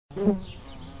Welcome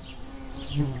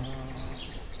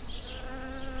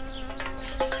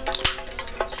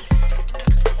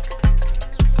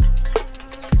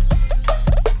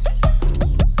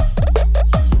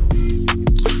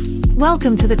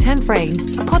to The 10th Reign,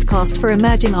 a podcast for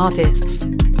emerging artists.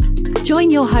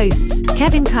 Join your hosts,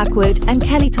 Kevin Kirkwood and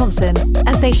Kelly Thompson,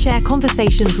 as they share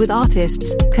conversations with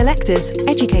artists, collectors,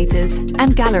 educators,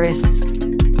 and gallerists.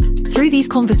 Through these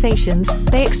conversations,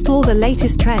 they explore the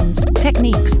latest trends,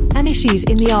 techniques, and issues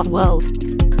in the art world.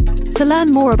 To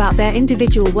learn more about their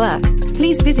individual work,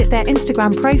 please visit their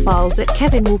Instagram profiles at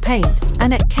Kevin Will Paint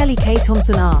and at Kelly K.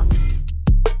 Thompson Art.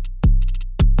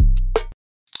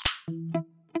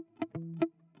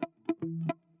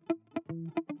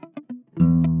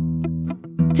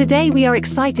 Today we are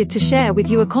excited to share with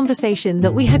you a conversation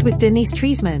that we had with Denise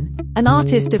Treizman, an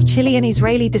artist of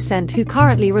Chilean-Israeli descent who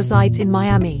currently resides in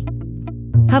Miami.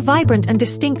 Her vibrant and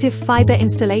distinctive fiber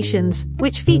installations,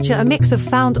 which feature a mix of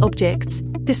found objects,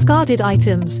 discarded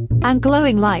items, and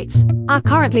glowing lights, are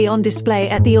currently on display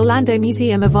at the Orlando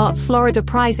Museum of Art's Florida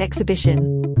Prize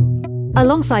exhibition.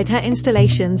 Alongside her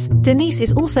installations, Denise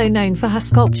is also known for her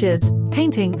sculptures,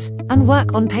 paintings, and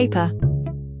work on paper.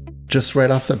 Just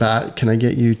right off the bat, can I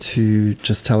get you to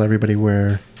just tell everybody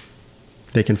where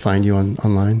they can find you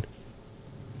online?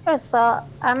 Sure. So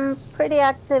I'm pretty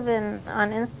active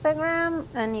on Instagram,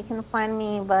 and you can find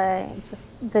me by just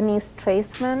Denise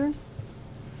Treizman.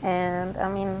 And I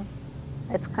mean,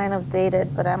 it's kind of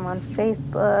dated, but I'm on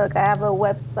Facebook. I have a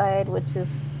website, which is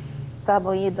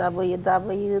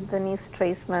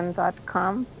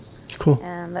www.denisetreizman.com. Cool.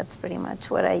 And that's pretty much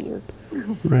what I use.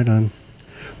 Right on.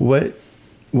 What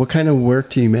kind of work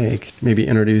do you make? Maybe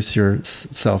introduce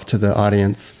yourself to the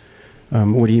audience.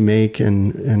 What do you make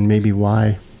and maybe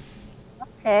why?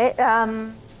 Okay.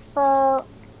 So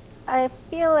I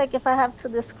feel like if I have to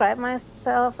describe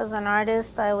myself as an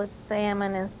artist, I would say I'm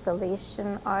an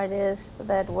installation artist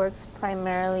that works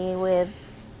primarily with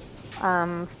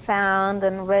found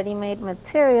and ready-made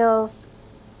materials.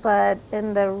 But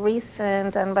in the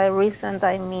recent, and by recent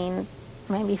I mean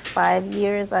maybe 5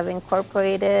 years, I've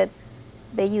incorporated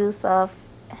the use of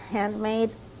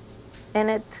handmade in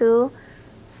it too.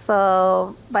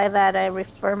 So by that I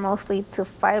refer mostly to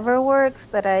fiber works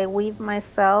that I weave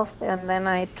myself and then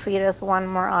I treat as one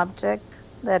more object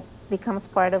that becomes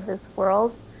part of this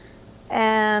world.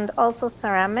 And also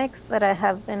ceramics that I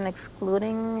have been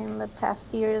excluding in the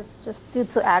past years just due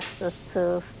to access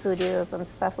to studios and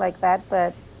stuff like that.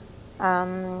 But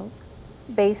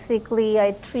basically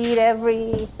I treat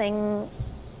everything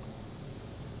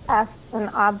as an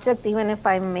object. Even if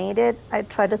I made it, I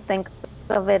try to think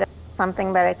of it as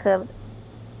something that I could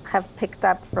have picked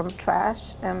up from trash,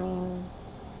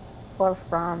 or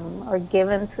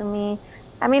given to me.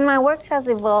 I mean, my work has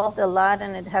evolved a lot,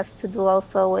 and it has to do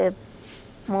also with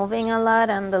moving a lot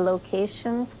and the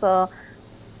location. So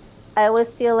I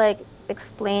always feel like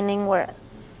explaining where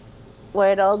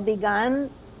it all began,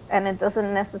 and it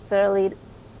doesn't necessarily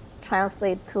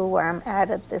translate to where I'm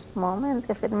at this moment,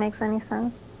 if it makes any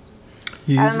sense.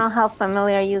 I don't know how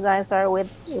familiar you guys are with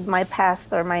my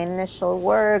past or my initial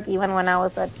work, even when I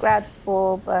was at grad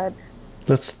school, but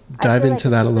let's dive into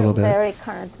that a little bit. Very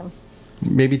current.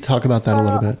 Maybe talk about that a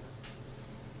little bit.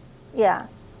 Yeah.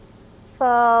 So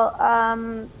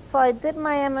I did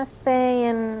my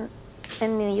MFA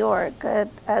in New York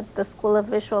at the School of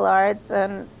Visual Arts,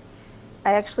 and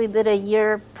I actually did a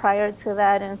year prior to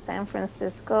that in San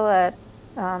Francisco at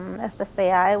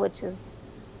SFAI, which is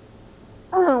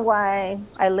why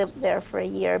I lived there for a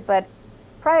year. But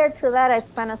prior to that, I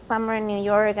spent a summer in New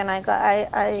York, and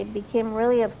I became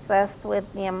really obsessed with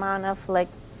the amount of like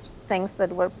things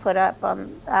that were put up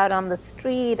out on the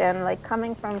street. And like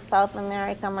coming from South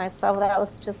America myself, that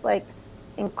was just like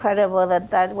incredible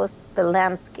that was the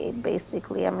landscape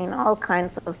basically. I mean, all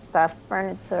kinds of stuff,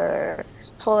 furniture,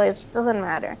 toys, doesn't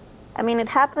matter. I mean, it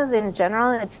happens in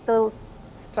general. It still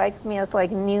strikes me as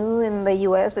like new in the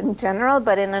US in general,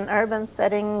 but in an urban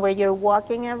setting where you're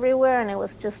walking everywhere and it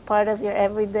was just part of your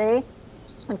everyday,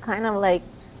 it kind of like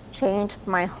changed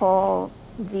my whole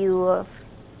view of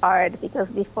art.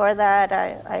 Because before that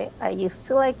I used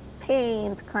to like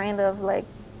paint, kind of like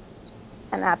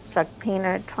an abstract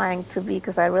painter trying to be,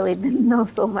 because I really didn't know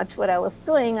so much what I was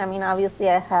doing. I mean, obviously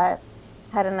I had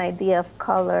an idea of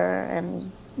color, and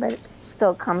that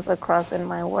still comes across in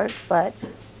my work. But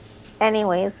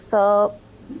anyways, so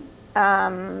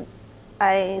I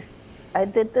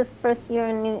did this first year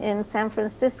in San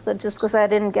Francisco just because I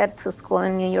didn't get to school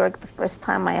in New York the first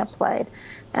time I applied.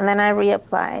 And then I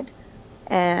reapplied.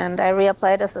 And I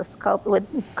reapplied as a sculptor with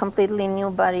completely new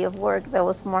body of work that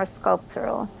was more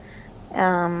sculptural.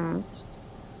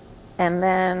 And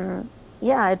then,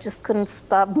 yeah, I just couldn't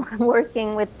stop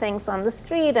working with things on the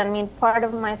street. I mean, part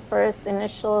of my first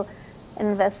initial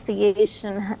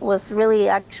investigation was really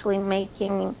actually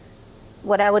making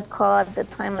what I would call at the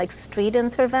time like street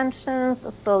interventions.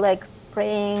 So like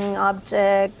spraying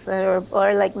objects or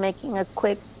like making a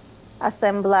quick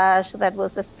assemblage that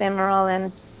was ephemeral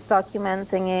and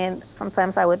documenting it.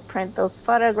 Sometimes I would print those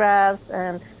photographs,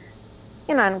 and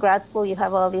in grad school you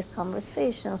have all these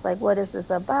conversations like, what is this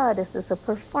about? Is this a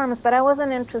performance? But I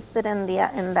wasn't interested in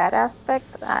that aspect.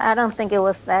 I don't think it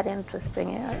was that interesting.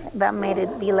 That made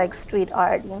it be like street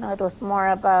art. It was more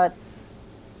about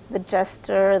the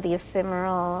gesture, the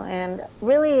ephemeral, and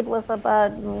really it was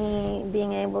about me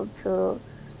being able to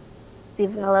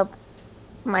develop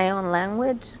my own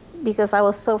language, because I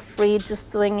was so free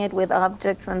just doing it with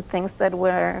objects and things that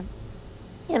were,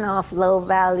 of low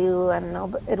value,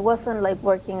 and it wasn't like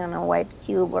working on a white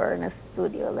cube or in a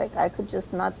studio. Like I could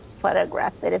just not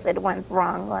photograph it if it went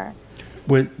wrong or.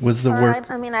 Was the work?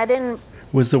 I didn't.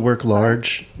 Was the work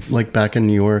large, like back in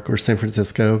New York or San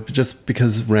Francisco? Just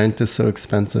because rent is so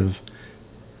expensive.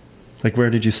 Like, where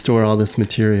did you store all this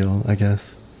material, I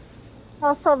guess?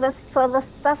 So the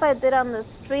stuff I did on the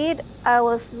street, I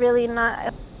was really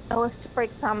not. I was, for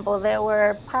example, there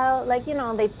were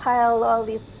they piled all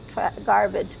these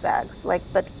garbage bags,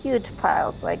 but huge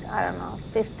piles, I don't know,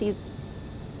 50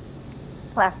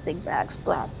 plastic bags,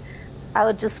 black. I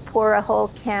would just pour a whole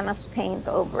can of paint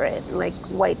over it, like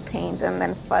white paint, and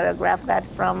then photograph that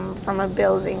from a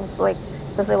building,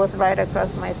 because it was right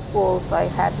across my school, so I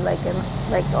had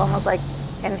almost like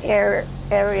an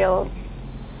aerial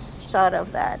shot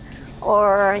of that.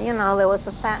 Or there was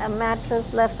a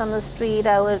mattress left on the street.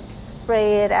 I would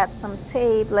spray it, add some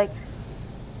tape.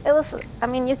 It was. I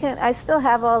mean, I still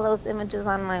have all those images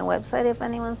on my website if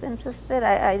anyone's interested.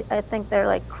 I think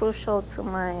they're crucial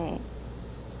to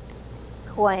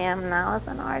who I am now as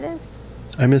an artist.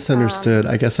 I misunderstood.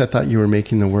 I guess I thought you were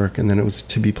making the work and then it was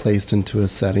to be placed into a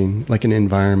setting, like an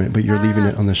environment, but you're leaving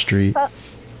it on the street.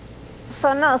 So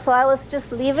I was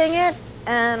just leaving it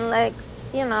and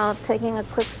taking a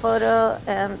quick photo,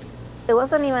 and it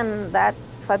wasn't even that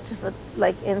such of a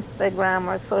Instagram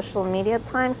or social media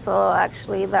time. So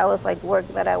actually that was work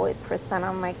that I would present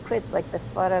on my crits, the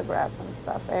photographs and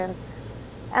stuff.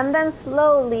 And then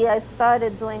slowly I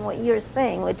started doing what you're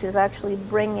saying, which is actually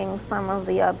bringing some of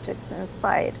the objects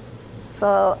inside.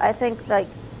 So I think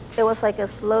it was a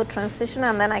slow transition,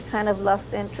 and then I kind of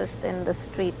lost interest in the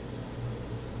street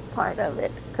part of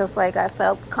it, because I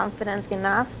felt confident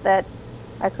enough that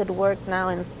I could work now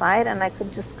inside, and I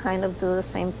could just kind of do the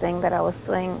same thing that I was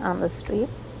doing on the street,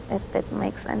 if it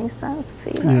makes any sense to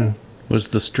you guys. Yeah. Was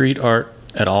the street art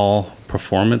at all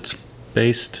performance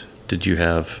based? Did you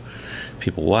have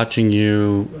people watching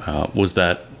you?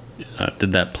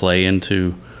 Did that play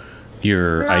into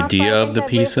your idea of the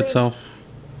piece itself?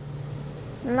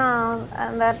 No,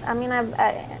 and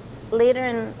I later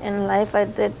in life I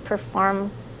did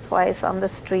perform twice on the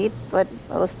street, but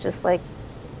it was just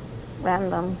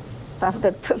random stuff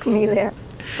that took me there.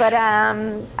 But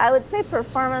I would say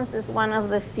performance is one of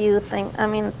the few things. I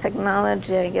mean,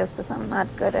 technology, I guess, because I'm not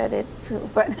good at it too.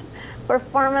 But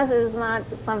performance is not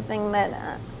something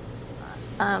that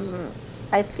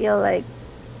I feel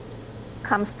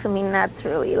comes to me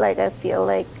naturally. I feel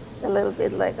a little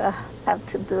bit I have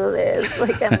to do this,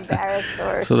 embarrassed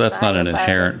or. So that's not an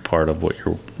inherent part of what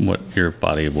your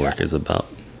body of work is about.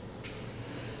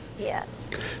 Yeah.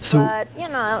 So, but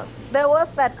there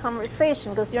was that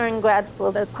conversation, because you're in grad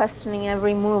school. They're questioning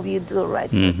every move you do, right?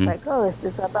 So it's is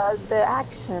this about the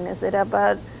action? Is it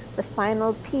about the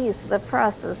final piece, the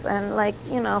process? And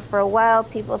for a while,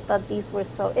 people thought these were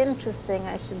so interesting.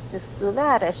 I should just do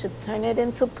that. I should turn it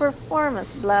into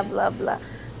performance. Blah blah blah.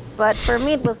 But for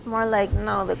me, it was more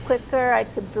no. The quicker I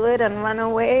could do it and run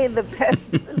away, the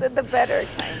best, the better,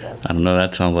 kind of. I don't know.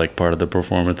 That sounds like part of the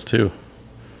performance too.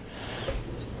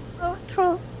 Oh,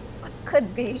 true.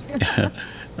 Could be.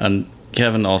 And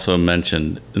Kevin also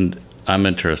mentioned, and I'm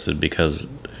interested because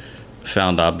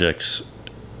found objects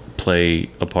play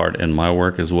a part in my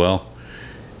work as well.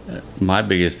 My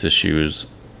biggest issue is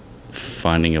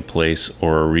finding a place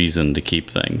or a reason to keep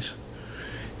things.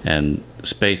 And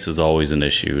space is always an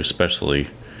issue, especially,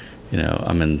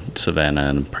 I'm in Savannah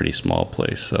in a pretty small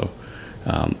place. So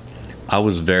I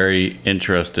was very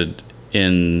interested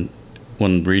in,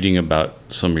 when reading about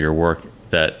some of your work,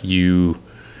 that you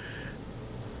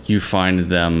find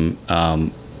them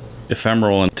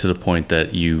ephemeral, and to the point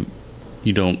that you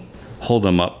don't hold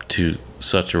them up to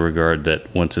such a regard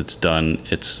that once it's done,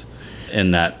 it's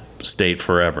in that state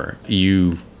forever.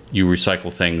 You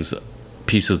recycle things,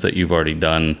 pieces that you've already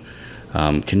done,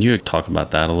 Can you talk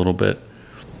about that a little bit?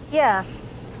 Yeah.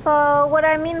 So what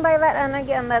I mean by that, and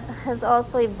again, that has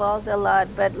also evolved a lot,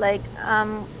 but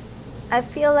I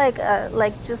feel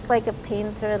like just like a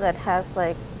painter that has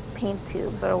like paint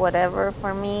tubes or whatever.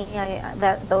 For me,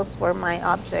 those were my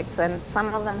objects, and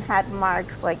some of them had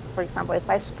marks. Like for example, if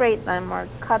I sprayed them or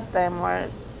cut them, or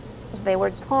if they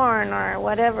were torn or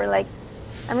whatever. Like,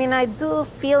 I mean, I do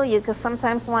feel you, because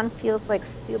sometimes one feels like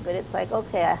stupid. It's like,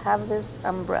 okay, I have this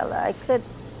umbrella. I could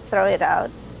throw it out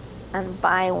and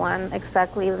buy one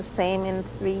exactly the same in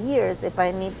 3 years if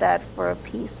I need that for a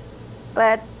piece.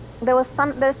 But there's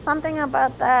something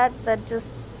about that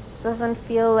just doesn't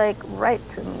feel like right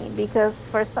to me, because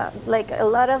for some, like a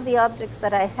lot of the objects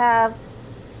that I have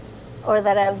or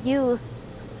that I've used,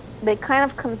 they kind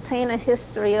of contain a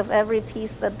history of every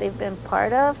piece that they've been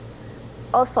part of.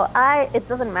 Also, it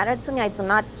doesn't matter to me. I do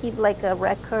not keep like a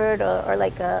record or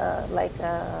like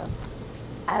a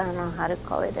I don't know how to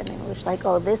call it in English. Like,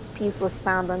 oh, this piece was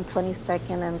found on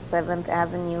 22nd and 7th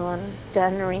Avenue on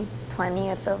January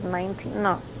 20th of 19.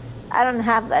 No, I don't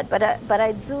have that. But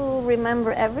I do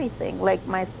remember everything, like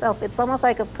myself. It's almost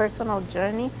like a personal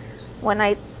journey. When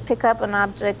I pick up an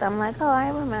object, I'm like, oh, I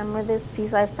remember this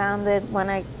piece. I found it when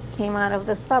I came out of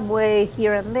the subway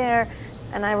here and there.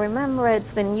 And I remember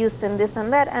it's been used in this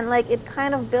and that. And like it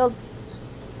kind of builds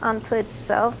onto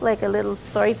itself like a little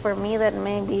story for me that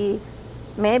maybe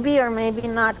or maybe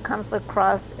not comes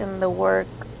across in the work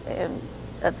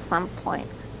at some point.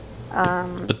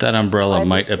 But that umbrella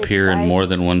might appear in more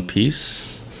than one piece?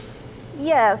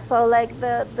 Yeah, so like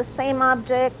the same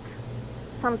object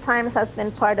sometimes has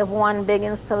been part of one big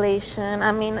installation.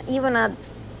 I mean, even at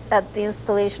the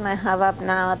installation I have up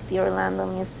now at the Orlando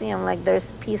Museum, like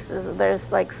there's pieces,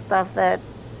 there's like stuff that,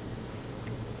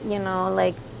 you know,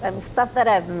 like stuff that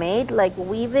I've made, like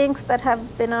weavings that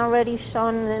have been already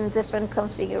shown in different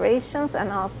configurations,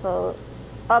 and also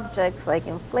objects like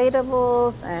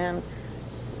inflatables and,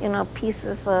 you know,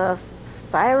 pieces of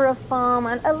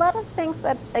styrofoam and a lot of things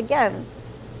that, again,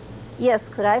 yes,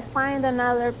 could I find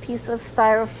another piece of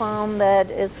styrofoam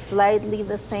that is slightly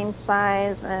the same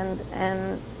size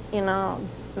and you know,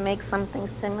 make something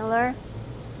similar?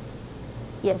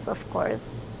 Yes, of course.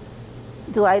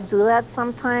 Do I do that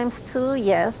sometimes too?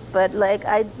 Yes, but like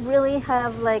I really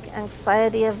have like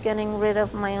anxiety of getting rid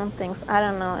of my own things. I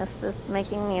don't know, is this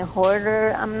making me a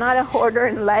hoarder? I'm not a hoarder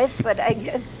in life, but I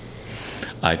guess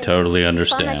I totally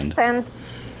understand.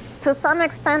 To some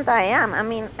extent I am. I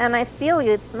mean, and I feel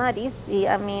you, it's not easy.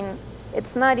 I mean,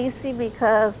 it's not easy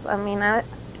because I mean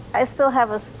I still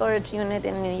have a storage unit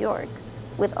in New York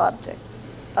with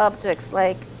objects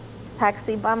like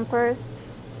taxi bumpers.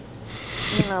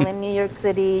 You know, in New York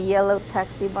City, yellow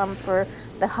taxi bumper,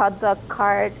 the hot dog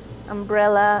cart,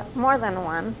 umbrella, more than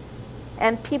one.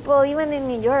 And people, even in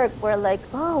New York, were like,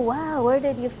 oh, wow, where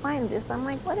did you find this? I'm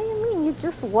like, what do you mean? You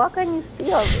just walk and you see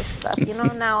all this stuff. You know,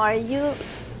 now are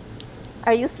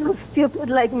you so stupid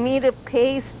like me to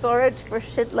pay storage for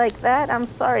shit like that? I'm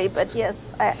sorry, but yes,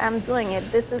 I'm doing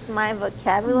it. This is my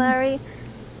vocabulary.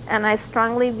 And I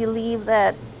strongly believe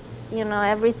that, you know,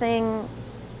 everything,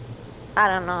 I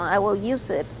don't know, I will use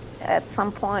it at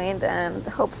some point, and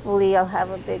hopefully I'll have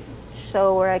a big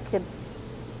show where I could,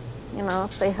 you know,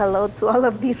 say hello to all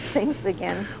of these things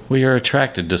again. Well, you're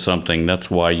attracted to something.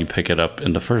 That's why you pick it up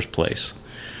in the first place.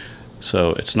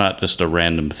 So it's not just a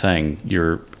random thing.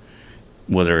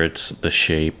 Whether it's the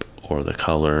shape or the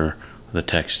color, or the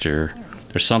texture,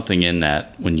 there's something in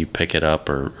that when you pick it up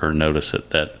or notice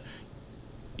it that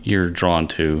you're drawn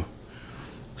to.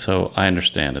 So I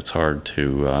understand it's hard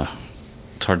to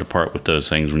part with those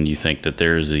things when you think that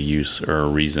there is a use or a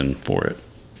reason for it.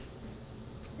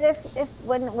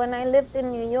 When I lived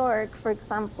in New York, for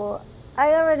example,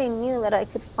 I already knew that I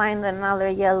could find another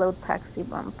yellow taxi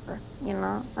bumper, you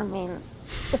know? I mean,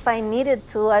 if I needed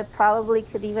to, I probably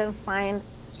could even find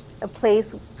a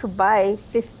place to buy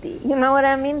 50, you know what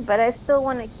I mean? But I still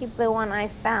want to keep the one I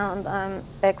found on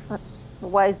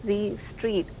XYZ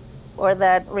Street, or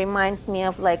that reminds me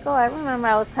of like, oh, I remember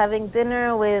I was having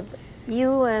dinner with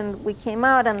you and we came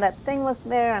out and that thing was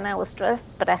there and I was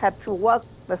stressed, but I had to walk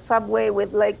the subway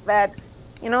with like that,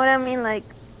 you know what I mean? Like,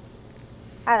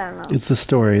 I don't know. It's the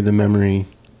story, the memory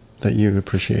that you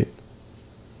appreciate.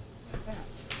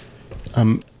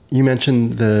 You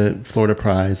mentioned the Florida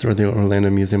Prize or the Orlando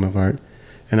Museum of Art,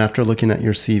 and after looking at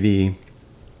your CV,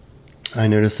 I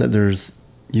noticed that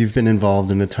you've been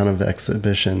involved in a ton of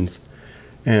exhibitions,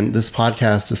 and this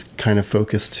podcast is kind of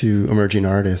focused to emerging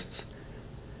artists.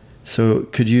 So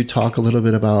could you talk a little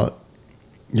bit about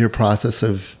your process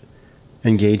of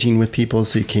engaging with people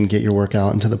so you can get your work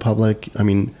out into the public? I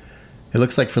mean, it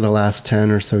looks like for the last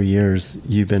 10 or so years,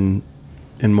 you've been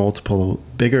in multiple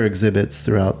bigger exhibits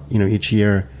throughout, each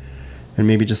year. And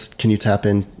maybe just, can you tap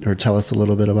in or tell us a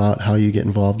little bit about how you get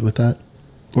involved with that?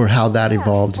 Or how that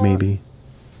evolved, maybe?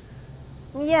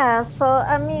 Yeah, so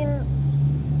I mean,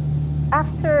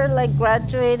 after like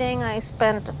graduating, I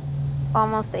spent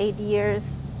almost 8 years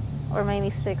or maybe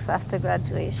 6 after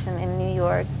graduation in New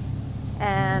York.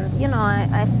 And,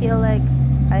 I feel like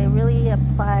I really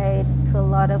applied to a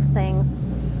lot of things,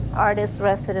 artist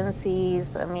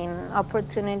residencies, I mean,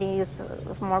 opportunities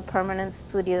of more permanent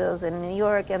studios in New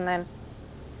York. And then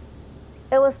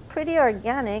it was pretty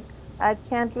organic. I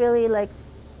can't really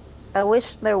I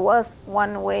wish there was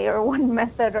one way or one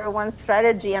method or one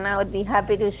strategy, and I would be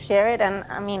happy to share it. And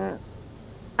I mean,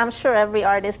 I'm sure every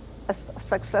artist, as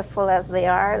successful as they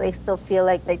are, they still feel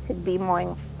like they could be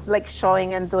more, like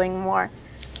showing and doing more.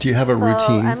 Do you have a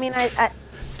routine? I mean,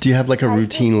 do you have like a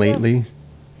routine lately?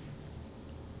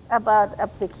 About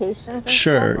applications?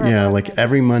 Sure, yeah. Like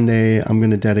every Monday, I'm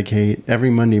going to dedicate every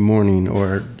Monday morning,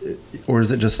 or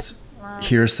is it just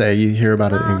hearsay? You hear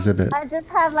about an exhibit. I just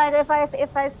have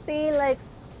if I see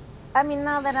I mean,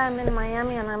 now that I'm in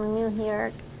Miami and I'm new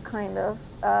here, kind of.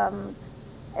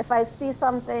 If I see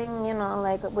something,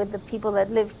 like with the people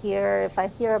that live here, if I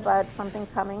hear about something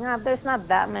coming up, there's not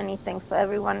that many things, so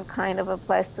everyone kind of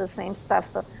applies to the same stuff.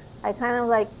 So I kind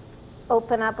of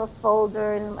open up a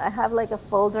folder, and I have a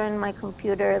folder in my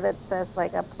computer that says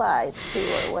applied to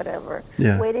or whatever.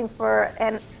 Yeah. Waiting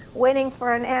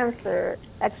for an answer,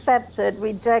 accepted,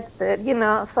 rejected,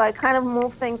 so I kind of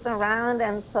move things around.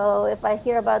 And so if I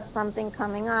hear about something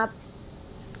coming up,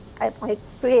 I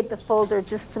create the folder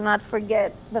just to not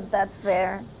forget that that's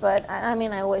there. But I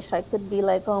mean, I wish I could be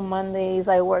Mondays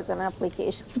I work on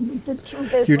applications. The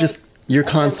truth is you're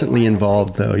constantly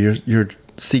involved though. You're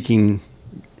seeking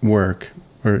work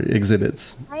or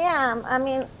exhibits. I am. I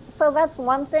mean, so that's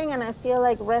one thing. And I feel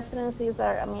like residencies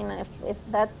are, I mean, if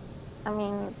that's,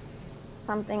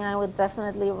 something I would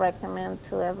definitely recommend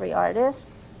to every artist.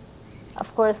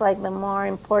 Of course, the more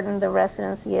important the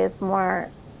residency is, more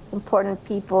important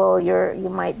people you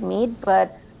might meet,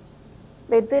 but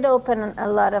they did open a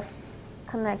lot of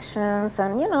connections.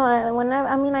 And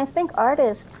I think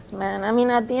artists, man, I mean,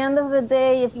 at the end of the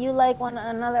day, if you like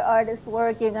another artist's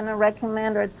work, you're gonna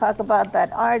recommend or talk about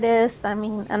that artist. I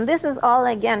mean, and this is all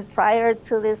again prior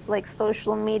to this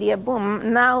social media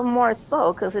boom. Now more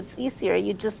so, because it's easier.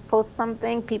 You just post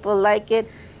something, people like it,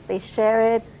 they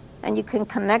share it, and you can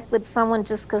connect with someone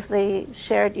just because they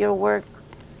shared your work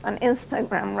on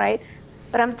Instagram, right?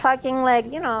 But I'm talking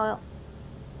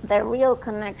the real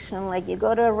connection. You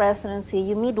go to a residency,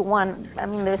 you meet one. I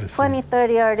mean, there's 20,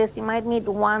 30 artists. You might meet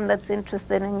one that's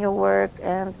interested in your work,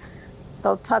 and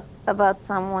they'll talk about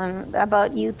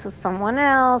you to someone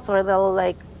else, or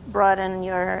they'll broaden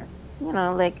your,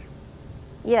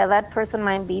 that person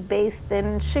might be based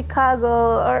in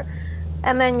Chicago,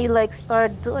 and then you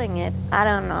start doing it. I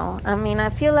don't know. I mean,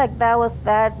 I feel like that was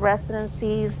that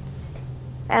residencies.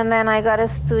 And then I got a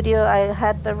studio. I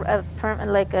had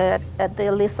at the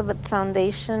Elizabeth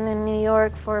Foundation in New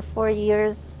York for 4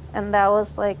 years, and that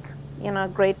was a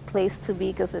great place to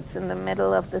be because it's in the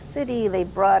middle of the city. They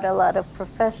brought a lot of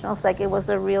professionals. It was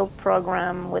a real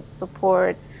program with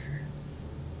support.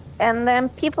 And then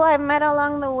people I met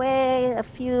along the way, a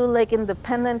few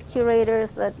independent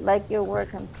curators that like your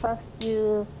work and trust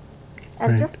you,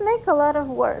 and just make a lot of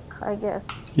work, I guess.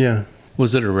 Yeah.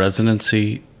 Was it a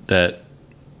residency that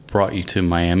brought you to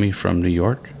Miami from New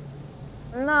York?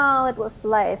 No, it was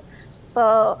life.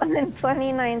 So in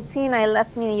 2019, I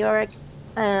left New York.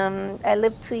 I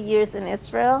lived 2 years in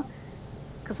Israel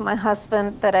because my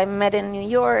husband that I met in New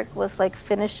York was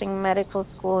finishing medical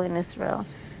school in Israel.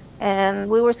 And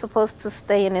we were supposed to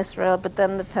stay in Israel, but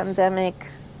then the pandemic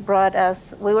brought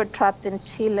us, we were trapped in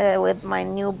Chile with my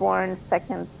newborn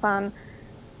second son.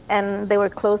 And they were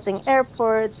closing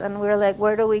airports, and we were like,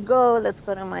 where do we go? Let's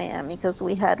go to Miami, because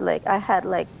I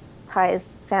had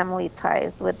ties, family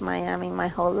ties with Miami my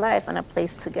whole life, and a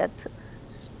place to get to.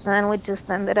 And we just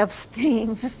ended up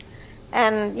staying.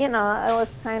 And, I was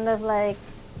kind of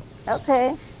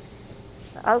okay,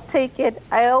 I'll take it.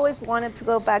 I always wanted to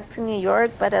go back to New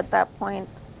York, but at that point,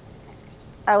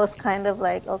 I was kind of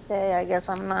okay, I guess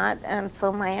I'm not. And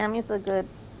so Miami's a good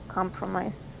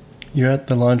compromise. You're at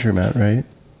the laundromat, right?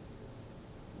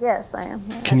 Yes, I am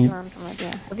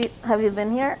here. Have you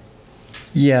been here?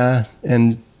 Yeah,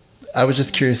 and I was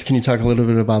just curious, can you talk a little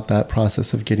bit about that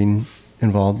process of getting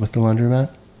involved with the laundromat?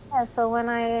 Yeah, so when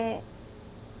I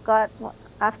got,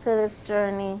 after this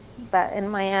journey back in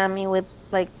Miami with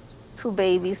 2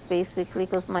 babies basically,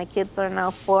 because my kids are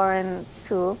now 4 and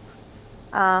 2,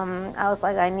 I was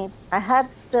like, I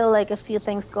had still like a few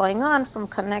things going on from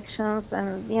connections,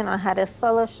 and, I had a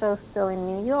solo show still in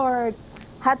New York,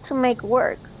 had to make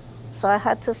work. So I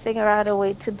had to figure out a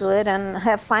way to do it, and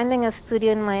finding a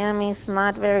studio in Miami is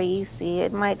not very easy.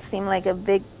 It might seem like a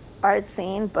big art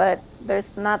scene, but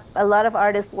there's not a lot of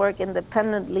artists work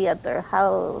independently at their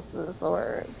houses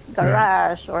or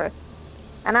garage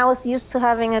and I was used to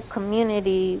having a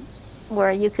community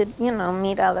where you could,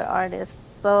 meet other artists.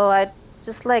 So I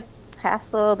just like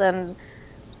hassled and,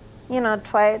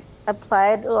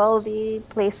 applied to all the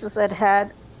places that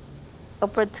had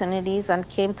opportunities and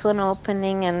came to an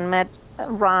opening and met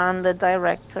Ron, the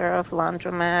director of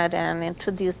Laundromat, and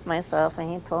introduced myself,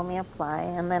 and he told me apply.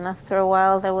 And then after a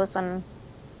while, there was an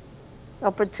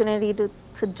opportunity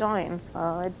to join.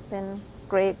 So it's been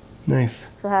great. Nice.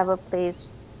 To have a place.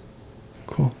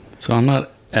 Cool. So I'm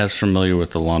not as familiar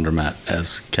with the Laundromat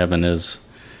as Kevin is.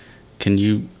 Can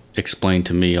you explain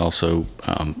to me also,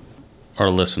 our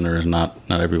listeners, not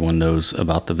everyone knows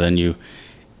about the venue.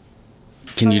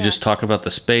 Can you just talk about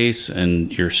the space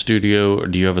and your studio, or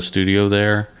do you have a studio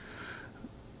there?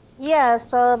 Yeah,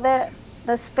 so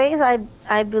the space,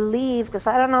 I believe, because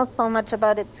I don't know so much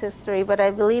about its history, but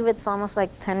I believe it's almost like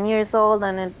 10 years old,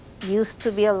 and it used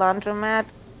to be a laundromat.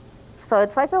 So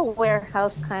it's like a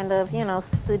warehouse kind of,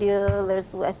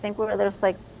 studio. I think there's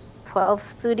like 12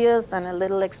 studios and a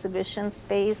little exhibition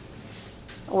space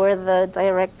where the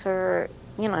director,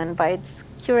 invites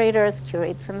curators,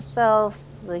 curates himself.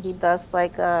 So he does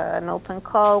like an open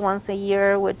call once a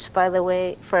year, which, by the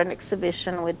way, for an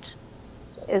exhibition, which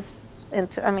is,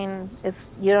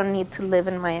 you don't need to live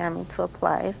in Miami to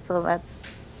apply. So that's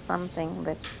something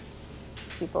that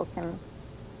people can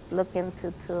look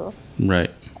into too.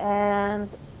 Right. And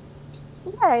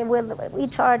yeah, with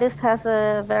each artist has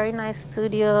a very nice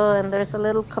studio, and there's a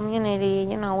little community.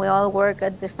 We all work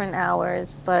at different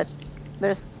hours, but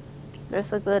there's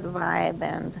a good vibe.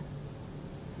 And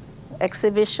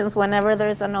exhibitions, whenever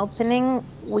there's an opening,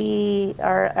 we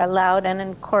are allowed and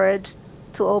encouraged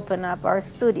to open up our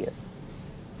studios.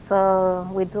 So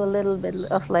we do a little bit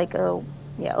of like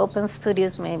open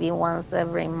studios maybe once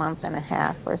every month and a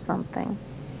half or something.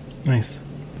 Nice.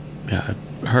 Yeah,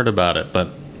 I've heard about it, but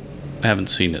I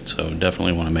haven't seen it, so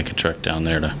definitely want to make a trek down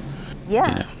there to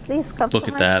please come look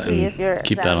to at my that street and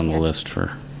keep that on the list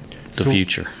for the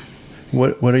future.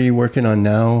 What are you working on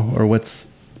now, or what's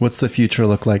the future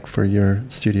look like for your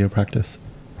studio practice?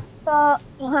 So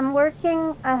I'm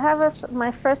working. I have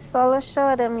my first solo show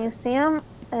at a museum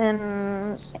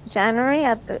in January.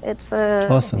 It's a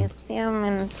Awesome. museum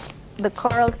in the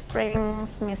Coral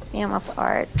Springs Museum of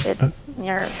Art. It's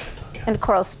in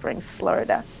Coral Springs,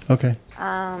 Florida. Okay.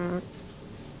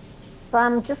 So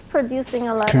I'm just producing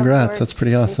a lot of Congrats, work. that's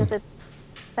pretty awesome.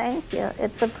 Thank you.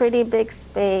 It's a pretty big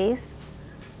space.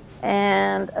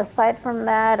 And aside from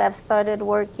that, I've started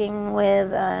working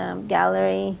with a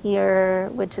gallery here,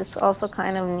 which is also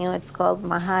kind of new. It's called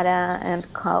Mahara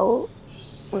 & Co.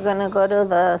 We're going to go to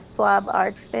the Swab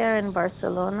Art Fair in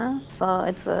Barcelona. So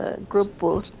it's a group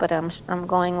booth, but I'm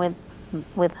going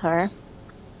with her.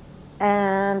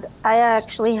 And I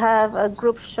actually have a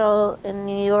group show in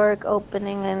New York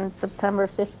opening in September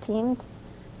 15th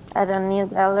at a new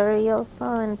gallery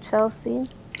also in Chelsea.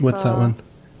 What's that one?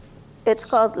 It's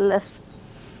called like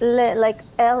L'Espace.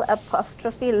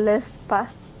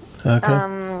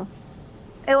 Okay.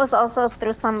 It was also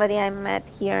through somebody I met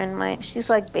here she's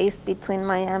like based between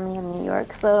Miami and New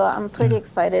York. So I'm pretty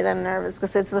excited and nervous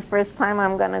because it's the first time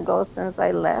I'm going to go since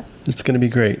I left. It's going to be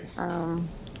great.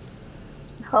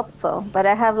 Hope so. But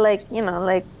I have like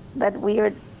that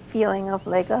weird feeling of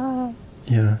like,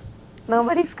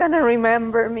 nobody's going to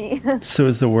remember me. So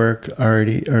is the work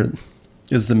already, or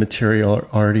is the material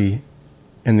already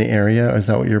in the area? Or is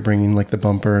that what you're bringing, like the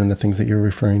bumper and the things that you were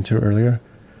referring to earlier?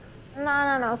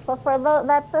 No. So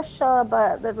that's a show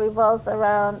that revolves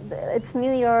around, it's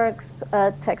New York's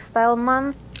Textile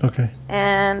Month. Okay.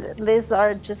 And these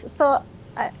are just,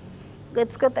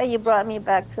 it's good that you brought me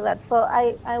back to that. So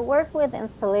I work with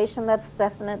installation. That's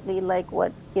definitely like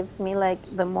what gives me like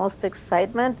the most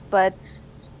excitement. But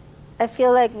I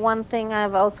feel like one thing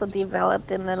I've also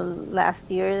developed in the last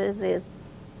years is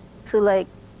to like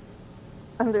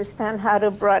understand how to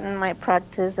broaden my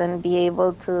practice and be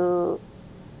able to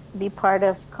be part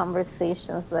of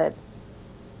conversations that,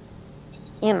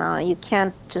 you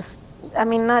can't just,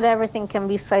 not everything can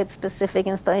be site-specific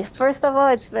installation. First of all,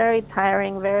 it's very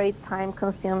tiring, very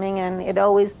time-consuming, and it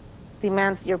always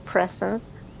demands your presence.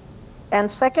 And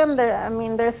second,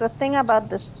 there's a thing about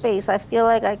the space. I feel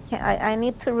like I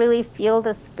need to really feel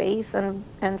the space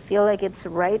and feel like it's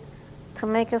right to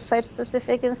make a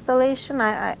site-specific installation.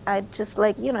 I just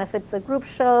like, if it's a group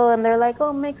show and they're like,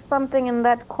 oh, make something in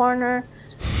that corner,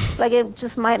 like it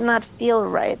just might not feel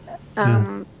right.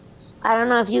 I don't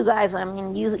know if you guys, I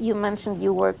mean, you mentioned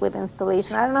you work with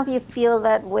installation. I don't know if you feel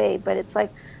that way, but it's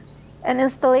like an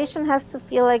installation has to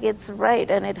feel like it's right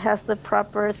and it has the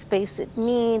proper space it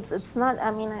needs. It's not, I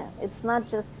mean, it's not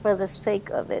just for the sake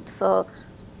of it. So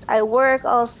I work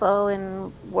also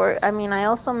in work. I mean, I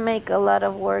also make a lot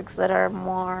of works that are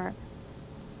more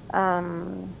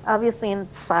obviously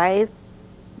in size,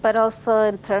 but also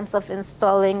in terms of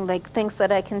installing, like things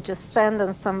that I can just send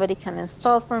and somebody can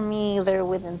install for me, either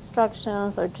with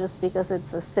instructions or just because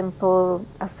it's a simple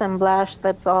assemblage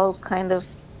that's all kind of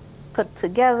put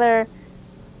together.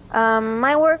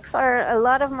 My works are, a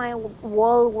lot of my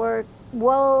wall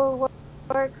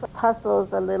works,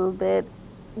 puzzles a little bit.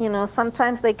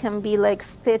 Sometimes they can be like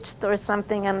stitched or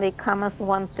something and they come as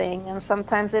one thing, and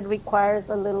sometimes it requires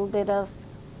a little bit of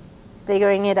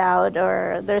figuring it out,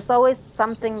 or there's always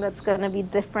something that's going to be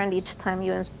different each time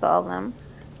you install them.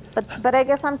 But I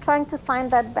guess I'm trying to find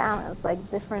that balance,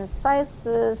 like different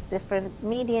sizes, different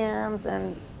mediums,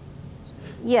 and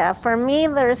yeah, for me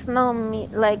there's no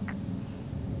like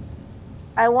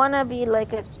I want to be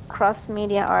like a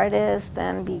cross-media artist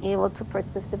and be able to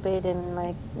participate in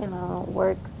like,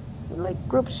 works like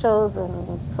group shows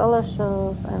and solo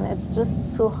shows, and it's just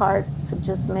too hard to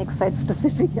just make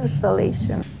site-specific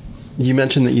installation. You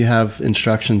mentioned that you have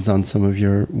instructions on some of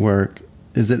your work.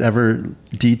 Is it ever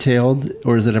detailed,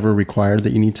 or is it ever required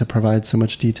that you need to provide so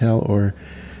much detail, or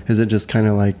is it just kind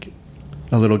of like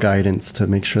a little guidance to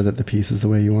make sure that the piece is the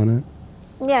way you want it?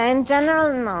 Yeah, in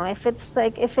general, no. If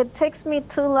it takes me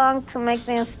too long to make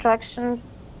the instruction,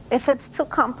 if it's too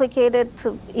complicated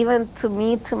even to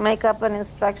me to make up an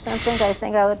instruction thing, I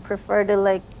think I would prefer to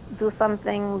like do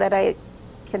something that I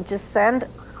can just send,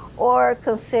 or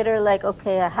consider like,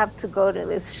 okay, I have to go to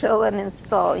this show and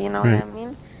install, you know what I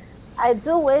mean? I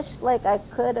do wish like I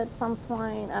could at some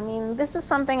point. I mean, this is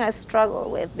something I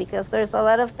struggle with because there's a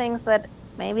lot of things that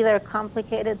maybe they're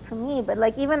complicated to me, but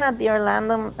like even at the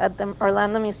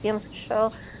Orlando Museum's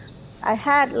show, I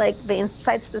had like the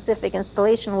site-specific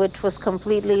installation, which was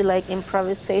completely like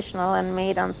improvisational and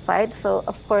made on site. So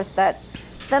of course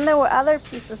then there were other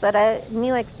pieces that I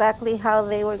knew exactly how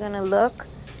they were going to look,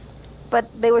 but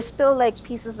they were still like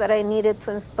pieces that I needed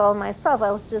to install myself.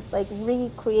 I was just like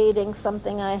recreating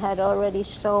something I had already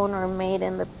shown or made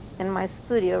in my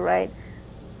studio, right?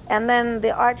 And then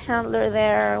the art handler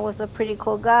there was a pretty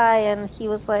cool guy, and he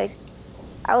was like,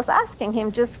 I was asking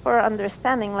him just for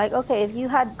understanding, like, okay, if you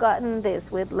had gotten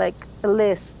this with like a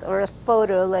list or a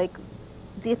photo, like,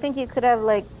 do you think you could have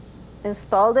like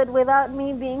installed it without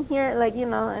me being here? Like,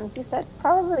 and he said,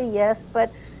 probably yes,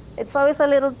 but it's always a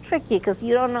little tricky because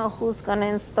you don't know who's going to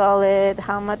install it,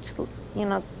 how much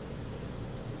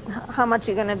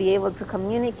you're going to be able to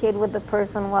communicate with the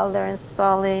person while they're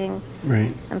installing,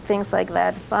 right, and things like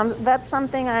that. So that's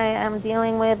something I am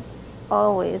dealing with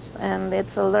always, and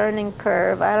it's a learning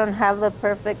curve. I don't have the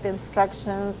perfect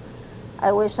instructions.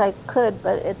 I wish I could,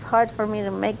 but it's hard for me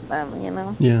to make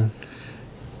them, Yeah.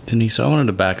 Denise, I wanted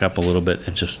to back up a little bit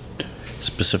and just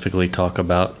specifically talk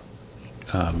about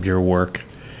your work.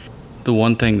 The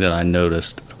one thing that I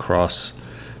noticed across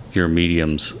your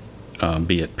mediums,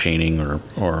 be it painting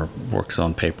or works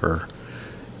on paper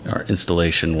or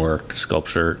installation work,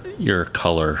 sculpture, your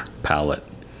color palette.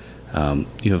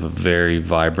 You have a very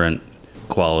vibrant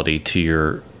quality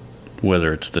to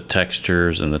whether it's the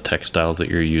textures and the textiles that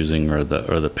you're using or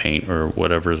the paint or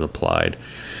whatever is applied.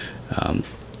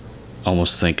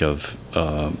 Almost think of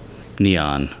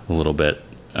neon a little bit.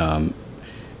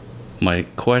 My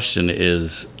question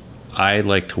is, I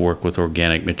like to work with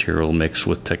organic material mixed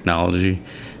with technology,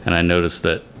 and I noticed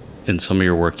that in some of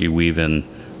your work you weave in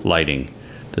lighting,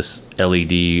 this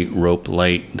LED rope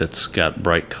light that's got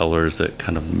bright colors that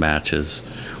kind of matches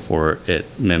or it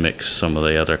mimics some of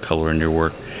the other color in your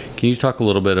work. Can you talk a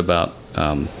little bit about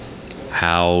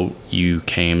how you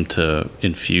came to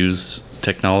infuse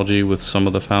technology with some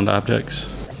of the found objects?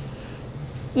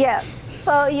 Yeah.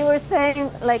 So you were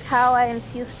saying like how I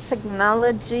infused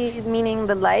technology, meaning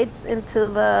the lights, into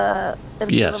the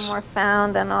more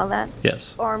found and all that?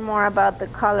 Yes. Or more about the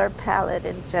color palette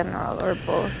in general, or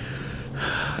both?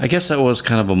 I guess that was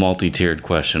kind of a multi-tiered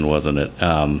question, wasn't it?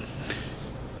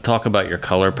 Talk about your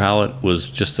color palette was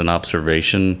just an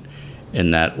observation in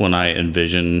that when I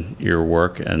envision your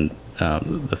work and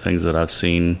the things that I've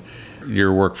seen,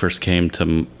 your work first came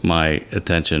to my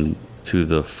attention through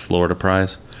the Florida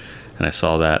Prize. And I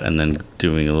saw that, and then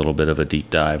doing a little bit of a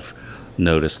deep dive,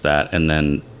 noticed that, and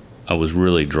then I was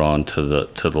really drawn to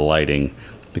the lighting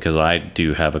because I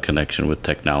do have a connection with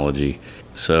technology.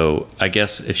 So I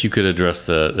guess if you could address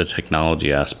the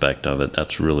technology aspect of it,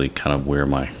 that's really kind of where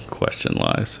my question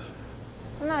lies.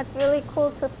 No, it's really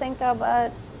cool to think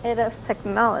about it as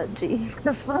technology,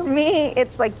 because for me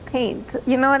it's like paint,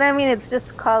 you know what I mean? It's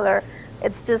just color,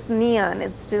 it's just neon,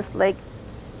 it's just like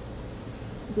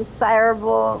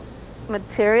desirable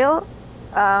material,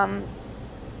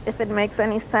 if it makes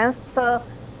any sense. So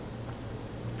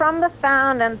from the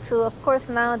found and to, of course,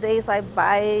 nowadays I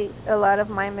buy a lot of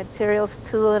my materials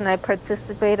too, and I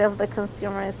participate of the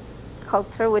consumerist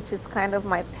culture, which is kind of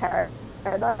my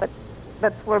paradox, but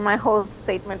that's where my whole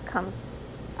statement comes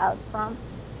out from.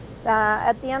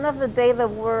 At the end of the day, the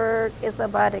work is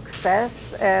about excess,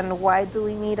 and why do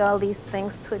we need all these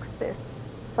things to exist?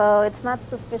 So it's not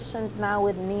sufficient now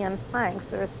with neon signs.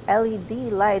 There's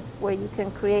LED lights where you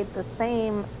can create the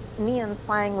same neon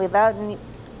sign without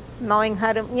knowing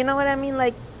how to, you know what I mean?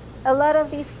 Like, a lot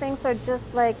of these things are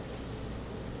just like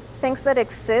things that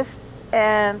exist,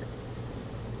 and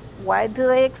why do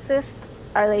they exist?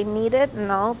 Are they needed?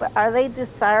 No. But are they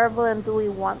desirable, and do we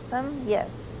want them? Yes.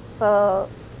 So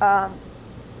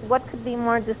what could be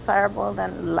more desirable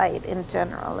than light in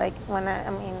general? Like, when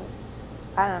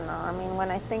I don't know. I mean,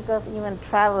 when I think of even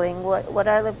traveling, what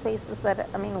are the places that,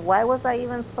 I mean, why was I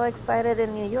even so excited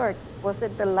in New York? Was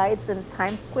it the lights in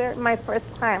Times Square? My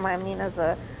first time, I mean, as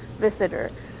a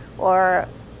visitor. Or,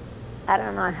 I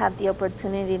don't know, I had the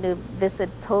opportunity to visit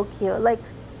Tokyo. Like,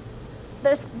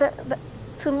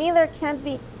 to me, there can't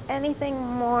be anything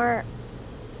more,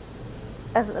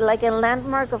 as like a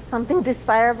landmark of something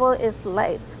desirable is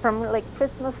lights. From like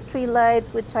Christmas tree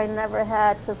lights, which I never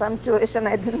had because I'm Jewish and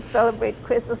I didn't celebrate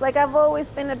Christmas. Like, I've always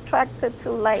been attracted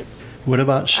to lights. What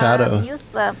about shadow? Use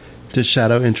them. Does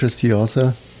shadow interest you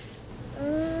also?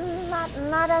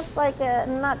 Not as like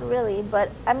not really,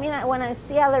 but I mean, when I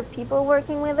see other people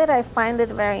working with it, I find it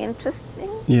very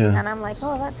interesting. Yeah. And I'm like,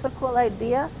 oh, that's a cool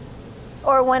idea.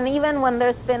 Or when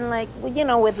there's been like, you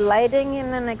know, with lighting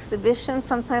in an exhibition,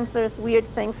 sometimes there's weird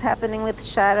things happening with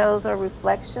shadows or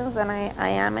reflections, and I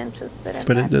am interested in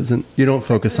but that. It doesn't, you don't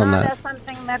focus on that.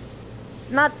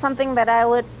 Not something that I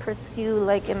would pursue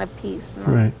like in a piece.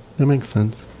 No. Right. That makes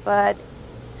sense. But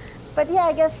yeah,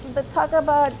 I guess the talk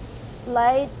about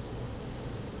light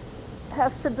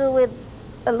has to do with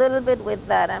a little bit with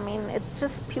that. I mean, it's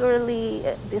just purely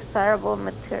desirable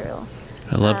material.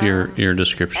 I love your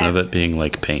description of it being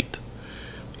like paint,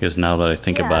 because now that I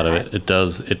think about it, it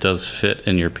does fit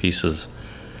in your pieces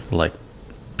like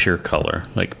pure color,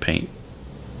 like paint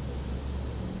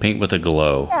with a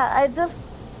glow. Yeah,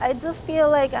 I do feel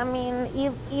like, I mean,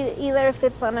 either if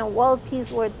it's on a wall piece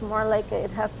where it's more like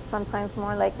it has sometimes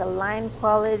more like a line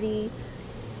quality,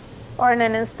 or in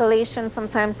an installation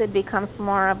sometimes it becomes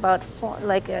more about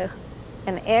like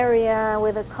an area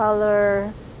with a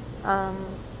color.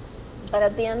 But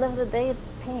at the end of the day, it's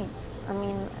paint. I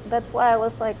mean, that's why I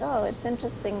was like, oh, it's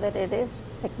interesting that it is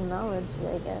technology,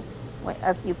 I guess,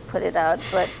 as you put it out.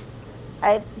 But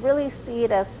I really see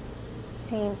it as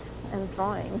paint and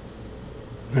drawing.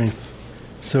 Nice.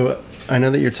 So I know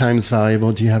that your time's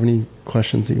valuable. Do you have any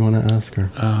questions that you want to ask her?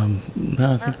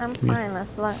 No, I think I'm fine.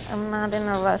 As long I'm not in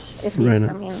a rush. If Right.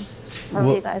 I mean,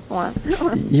 whatever you guys want.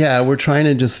 Yeah, we're trying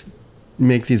to just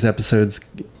make these episodes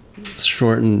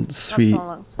short and sweet.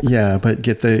 Yeah, but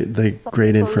get the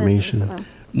great information.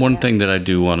 One thing that I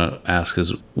do want to ask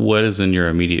is, what is in your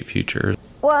immediate future?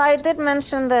 Well, I did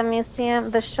mention the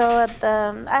museum, the show at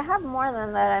the. I have more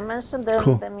than that. I mentioned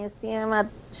the museum at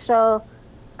show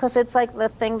because it's like the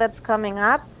thing that's coming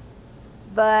up.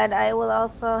 But I will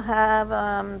also have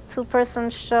two-person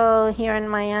show here in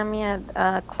Miami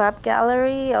at Club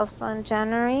Gallery, also in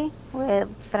January, with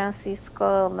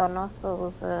Francisco Donoso,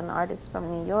 who's an artist from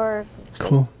New York.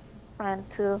 Cool. Friend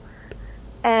too.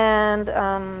 And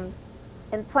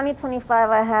in 2025,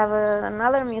 I have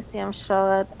another museum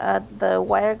show at the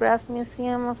Wiregrass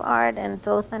Museum of Art in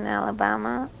Dothan,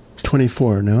 Alabama.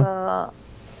 24, no?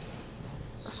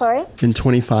 Sorry? In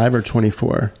 25 or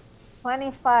 24?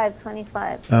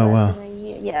 25. So oh, wow.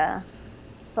 Yeah.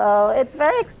 So it's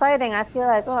very exciting. I feel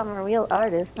like, oh, I'm a real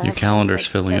artist. Your calendar's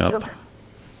filling up.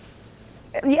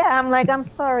 Yeah, I'm like, I'm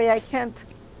sorry, I can't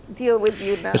deal with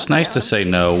you now. It's nice to say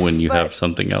no when you have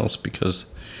something else because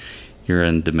you're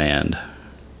in demand.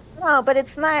 No, but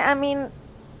it's not. I mean,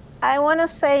 I want to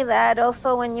say that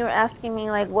also when you're asking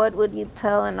me, like, what would you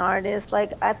tell an artist?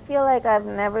 Like, I feel like I've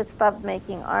never stopped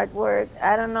making artwork.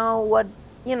 I don't know what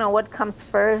comes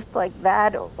first, like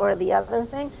that or the other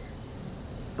thing.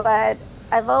 But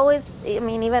I've always, I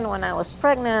mean, even when I was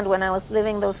pregnant, when I was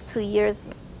living those 2 years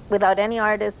without any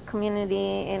artist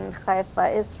community in Haifa,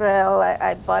 Israel.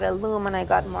 I bought a loom and I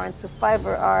got more into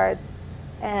fiber arts.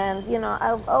 And, you know,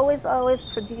 I've always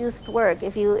produced work.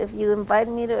 If you invite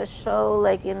me to a show,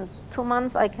 like in 2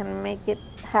 months, I can make it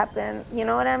happen. You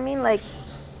know what I mean? Like,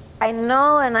 I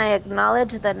know and I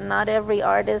acknowledge that not every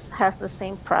artist has the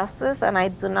same process, and I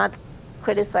do not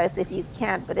criticize if you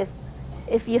can't. But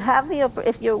if you have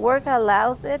if your work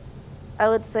allows it, I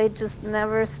would say just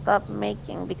never stop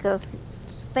making, because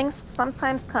things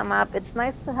sometimes come up. It's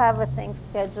nice to have a thing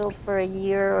scheduled for a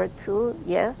year or two.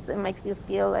 Yes, it makes you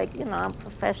feel like, you know, I'm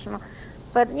professional.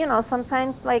 But, you know,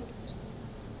 sometimes like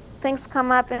things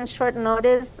come up in short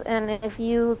notice, and if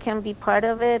you can be part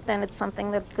of it and it's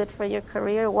something that's good for your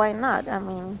career, why not? I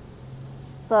mean,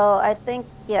 so I think,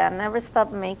 yeah, never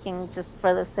stop making just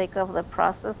for the sake of the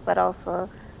process, but also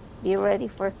be ready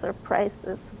for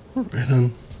surprises. Right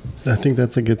on. I think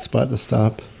that's a good spot to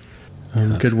stop.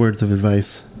 Good words of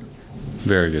advice.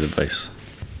 Very good advice.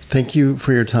 Thank you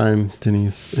for your time,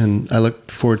 Denise. And I look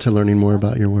forward to learning more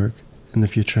about your work in the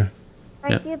future.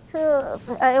 Thank you too.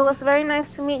 It was very nice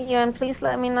to meet you. And please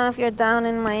let me know if you're down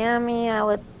in Miami. I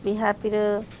would be happy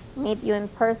to meet you in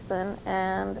person.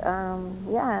 And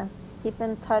yeah, keep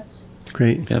in touch.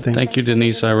 Great. Yeah, thank you,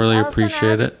 Denise. I really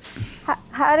appreciate it.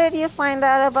 How did you find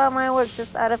out about my work?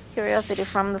 Just out of curiosity,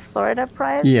 from the Florida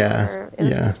Prize? Yeah,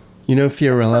 yeah. You know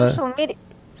Fiorella? Social media.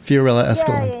 Fiorella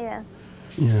Escalon.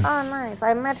 Yeah. Oh, nice.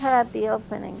 I met her at the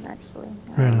opening, actually.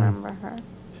 I remember her.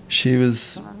 She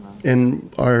was in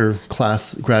our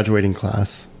class, graduating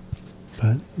class.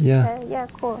 But yeah. Yeah,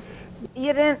 cool.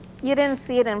 You didn't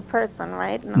see it in person,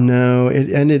 right? No, it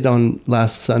ended on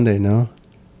last Sunday, no?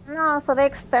 No, so they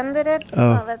extended it.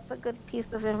 Oh, that's a good piece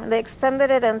of information. They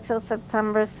extended it until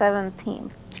September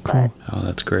 17th. Cool. Oh,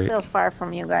 that's great. Still far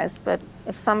from you guys, but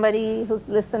if somebody who's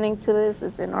listening to this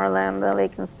is in Orlando, they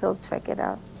can still check it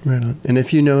out. Right on. And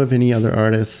if you know of any other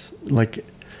artists, like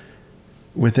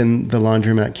within the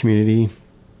laundromat community,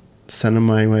 send them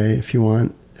my way if you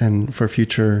want, and for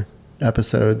future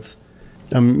episodes.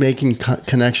 I'm making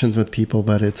connections with people,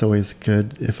 but it's always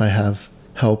good if I have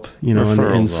help, you know, on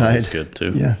the inside. Referrals good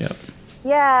too. Yeah. Yep.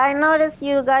 Yeah, I noticed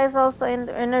you guys also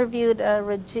interviewed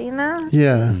Regina.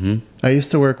 Yeah. Mm-hmm. I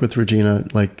used to work with Regina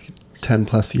like 10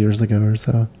 plus years ago or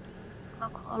so.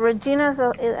 Regina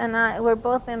and I were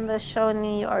both in the show in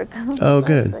New York. Oh,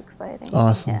 good. That's exciting.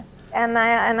 Awesome. Yeah. And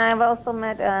I've also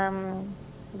met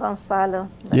Gonzalo.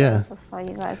 Yeah. I also saw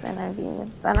you guys interviewed.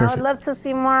 And I would love to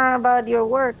see more about your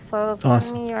work. So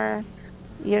send me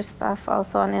your stuff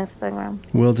also on Instagram.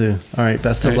 Will do. All right.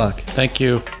 Best of luck. Thank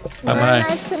you. Bye-bye.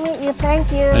 Nice to meet you.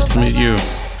 Thank you. Nice to meet you.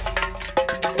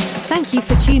 Thank you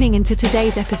for tuning into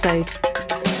today's episode.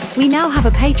 We now have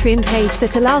a Patreon page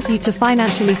that allows you to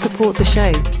financially support the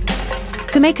show.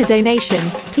 To make a donation,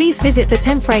 please visit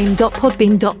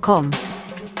the10frame.podbean.com.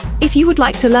 If you would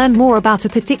like to learn more about a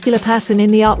particular person in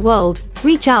the art world,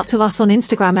 reach out to us on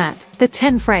Instagram at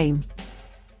the10frame.